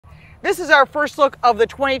This is our first look of the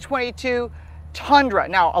 2022 Tundra.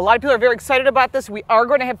 Now, a lot of people are very excited about this. We are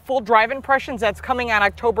going to have full drive impressions. That's coming on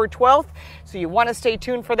October 12th, so you want to stay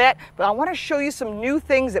tuned for that. But I want to show you some new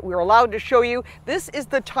things that we were allowed to show you. This is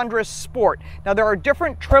the Tundra Sport. Now, there are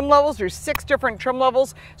different trim levels. There's 6 different trim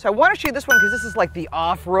levels. So I want to show you this one because this is like the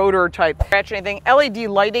off-roader type. Scratch anything. LED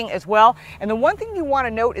lighting as well. And the one thing you want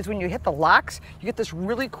to note is when you hit the locks, you get this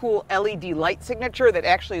really cool LED light signature that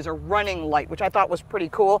actually is a running light, which I thought was pretty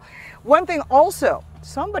cool. One thing also,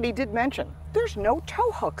 somebody did mention, there's no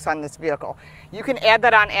tow hooks on this vehicle. You can add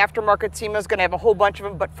that on aftermarket. SEMA's going to have a whole bunch of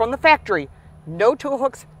them, but from the factory, no tow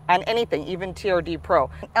hooks on anything, even TRD Pro.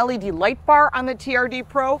 An LED light bar on the TRD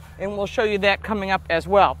Pro, and we'll show you that coming up as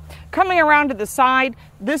well. Coming around to the side,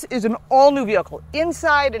 this is an all-new vehicle,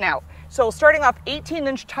 inside and out. So starting off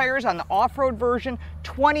 18-inch tires on the off-road version,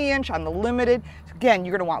 20-inch on the limited. Again,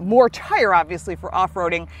 you're going to want more tire, obviously, for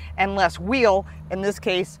off-roading and less wheel. In this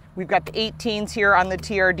case, we've got the 18s here on the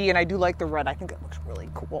TRD, and I do like the red. I think it looks really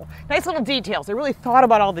cool. Nice little details. They really thought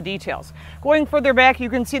about all the details. Going further back,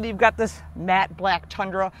 you can see that you've got this matte black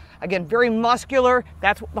Tundra. Again, very muscular.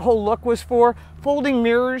 That's what the whole look was for. Folding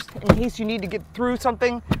mirrors in case you need to get through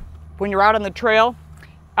something when you're out on the trail.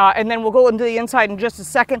 And then we'll go into the inside in just a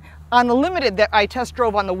second. On the limited that I test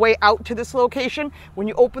drove on the way out to this location, when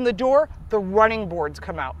you open the door, the running boards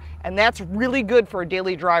come out. And that's really good for a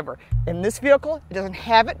daily driver. In this vehicle, it doesn't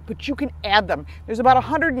have it, but you can add them. There's about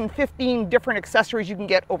 115 different accessories you can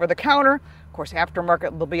get over the counter. Of course,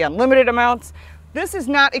 aftermarket, they'll be unlimited amounts. This is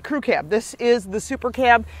not a crew cab. This is the super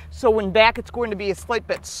cab. So when back, it's going to be a slight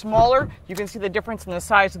bit smaller. You can see the difference in the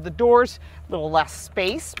size of the doors, a little less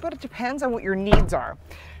space, but it depends on what your needs are.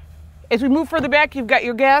 As we move further back, you've got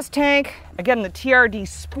your gas tank. Again, the TRD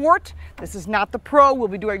Sport. This is not the Pro. We'll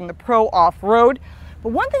be doing the Pro off-road.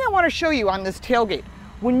 But one thing I want to show you on this tailgate,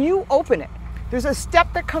 when you open it, there's a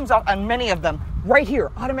step that comes out on many of them. Right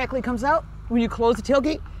here, automatically comes out. When you close the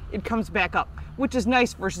tailgate, it comes back up, which is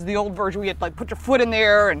nice versus the old version where you had to like put your foot in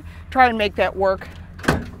there and try and make that work.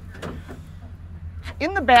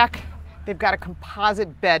 In the back, they've got a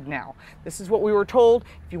composite bed now. This is what we were told.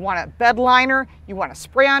 If you want a bed liner, you want a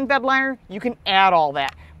spray-on bed liner, you can add all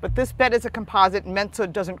that. But this bed is a composite meant so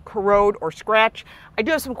it doesn't corrode or scratch. I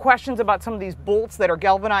do have some questions about some of these bolts that are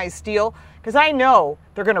galvanized steel because I know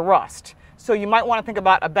they're going to rust. So you might want to think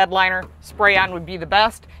about a bed liner. Spray-on would be the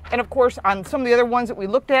best. And of course, on some of the other ones that we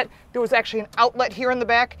looked at, there was actually an outlet here in the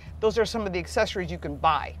back. Those are some of the accessories you can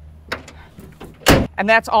buy. And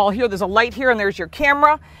that's all here. There's a light here and there's your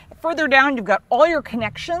camera. Further down, you've got all your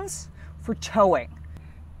connections for towing.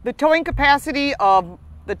 The towing capacity of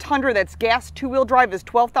the Tundra that's gas 2-wheel drive is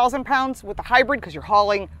 12,000 pounds. With the hybrid, because you're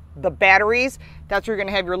hauling the batteries, that's where you're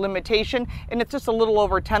going to have your limitation, and it's just a little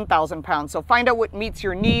over 10,000 pounds. So find out what meets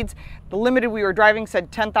your needs. The limited we were driving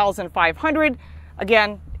said 10,500.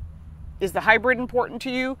 Again, is the hybrid important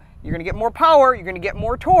to you? You're going to get more power, you're going to get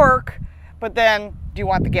more torque, but then do you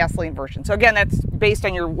want the gasoline version? So again, that's based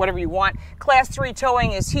on your whatever you want. Class 3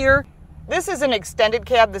 towing is here. This is an extended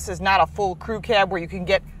cab. This is not a full crew cab where you can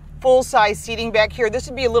get full-size seating back here. This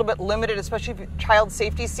would be a little bit limited, especially if you child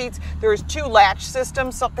safety seats. There's 2 latch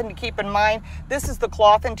systems, something to keep in mind. This is the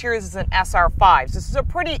cloth interior. This is an SR5. So this is a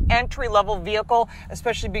pretty entry-level vehicle,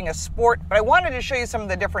 especially being a sport. But I wanted to show you some of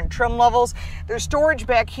the different trim levels. There's storage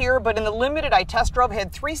back here, but in the limited I test drove,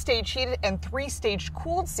 had 3-stage heated and 3-stage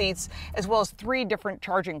cooled seats, as well as 3 different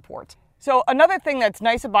charging ports. So another thing that's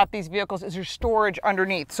nice about these vehicles is there's storage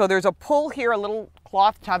underneath. So there's a pull here, a little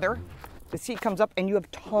cloth tether. The seat comes up and you have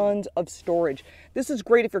tons of storage. This is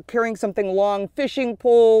great if you're carrying something long, fishing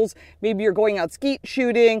poles, maybe you're going out skeet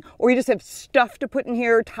shooting, or you just have stuff to put in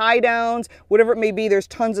here, tie downs, whatever it may be. There's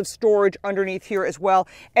tons of storage underneath here as well.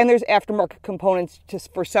 And there's aftermarket components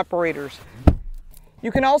just for separators.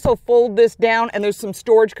 You can also fold this down and there's some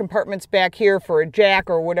storage compartments back here for a jack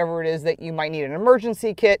or whatever it is that you might need an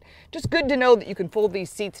emergency kit. Just good to know that you can fold these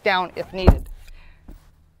seats down if needed.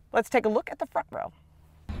 Let's take a look at the front row.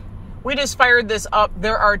 We just fired this up.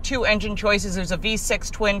 There are 2 engine choices. There's a V6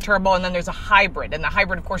 twin turbo and then there's a hybrid. And the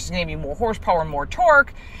hybrid, of course, is going to be more horsepower, more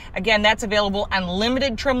torque. Again, that's available on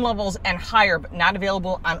limited trim levels and higher, but not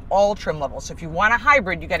available on all trim levels. So if you want a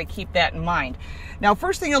hybrid, you got to keep that in mind. Now,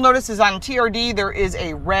 first thing you'll notice is on TRD, there is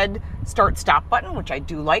a red start-stop button, which I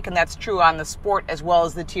do like, and that's true on the Sport as well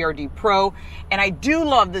as the TRD Pro. And I do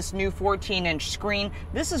love this new 14-inch screen.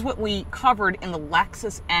 This is what we covered in the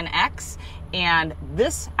Lexus NX, And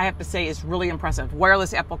this, I have to say, is really impressive.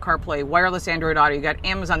 Wireless Apple CarPlay, wireless Android Auto, you got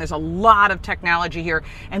Amazon, there's a lot of technology here.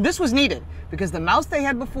 And this was needed because the mouse they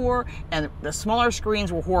had before and the smaller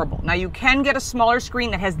screens were horrible. Now you can get a smaller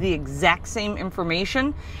screen that has the exact same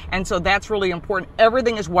information, and so that's really important.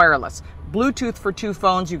 Everything is wireless. Bluetooth for 2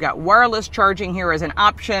 phones, you got wireless charging here as an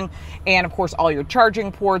option, and of course all your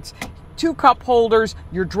charging ports, 2 cup holders,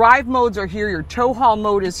 your drive modes are here, your tow haul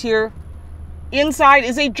mode is here. Inside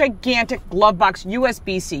is a gigantic glove box,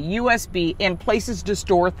 USB-C, USB, and places to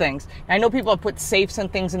store things. I know people have put safes and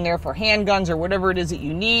things in there for handguns or whatever it is that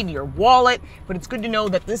you need, your wallet, but it's good to know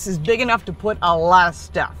that this is big enough to put a lot of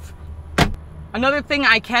stuff. Another thing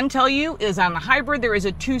I can tell you is on the hybrid, there is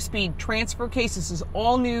a 2-speed transfer case. This is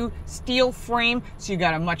all new steel frame, so you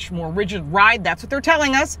got a much more rigid ride. That's what they're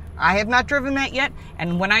telling us. I have not driven that yet,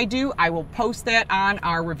 and when I do, I will post that on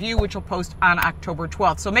our review, which will post on October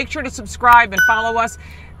 12th. So make sure to subscribe and follow us,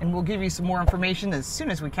 and we'll give you some more information as soon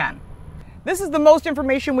as we can. This is the most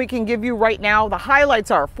information we can give you right now. The highlights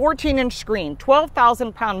are 14-inch screen,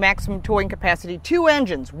 12,000-pound maximum towing capacity, 2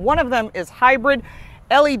 engines. One of them is hybrid.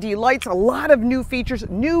 LED lights, a lot of new features,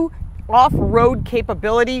 new off-road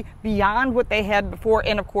capability beyond what they had before,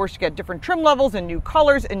 and of course you get different trim levels and new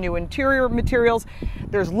colors and new interior materials.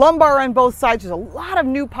 There's lumbar on both sides. There's a lot of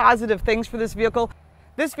new positive things for this vehicle.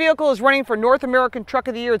 This vehicle is running for North American Truck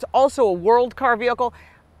of the Year. It's also a World Car vehicle.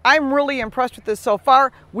 I'm really impressed with this so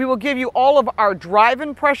far. We will give you all of our drive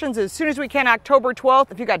impressions as soon as we can, October 12th.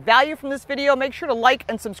 If you got value from this video, make sure to like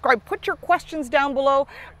and subscribe. Put your questions down below.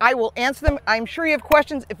 I will answer them. I'm sure you have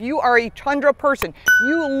questions. If you are a Tundra person,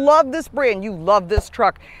 you love this brand, you love this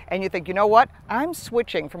truck, and you think, you know what? I'm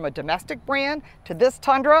switching from a domestic brand to this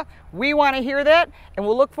Tundra. We want to hear that, and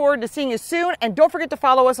we'll look forward to seeing you soon. And don't forget to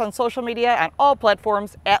follow us on social media on all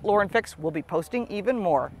platforms at Lauren Fix. We'll be posting even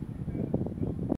more.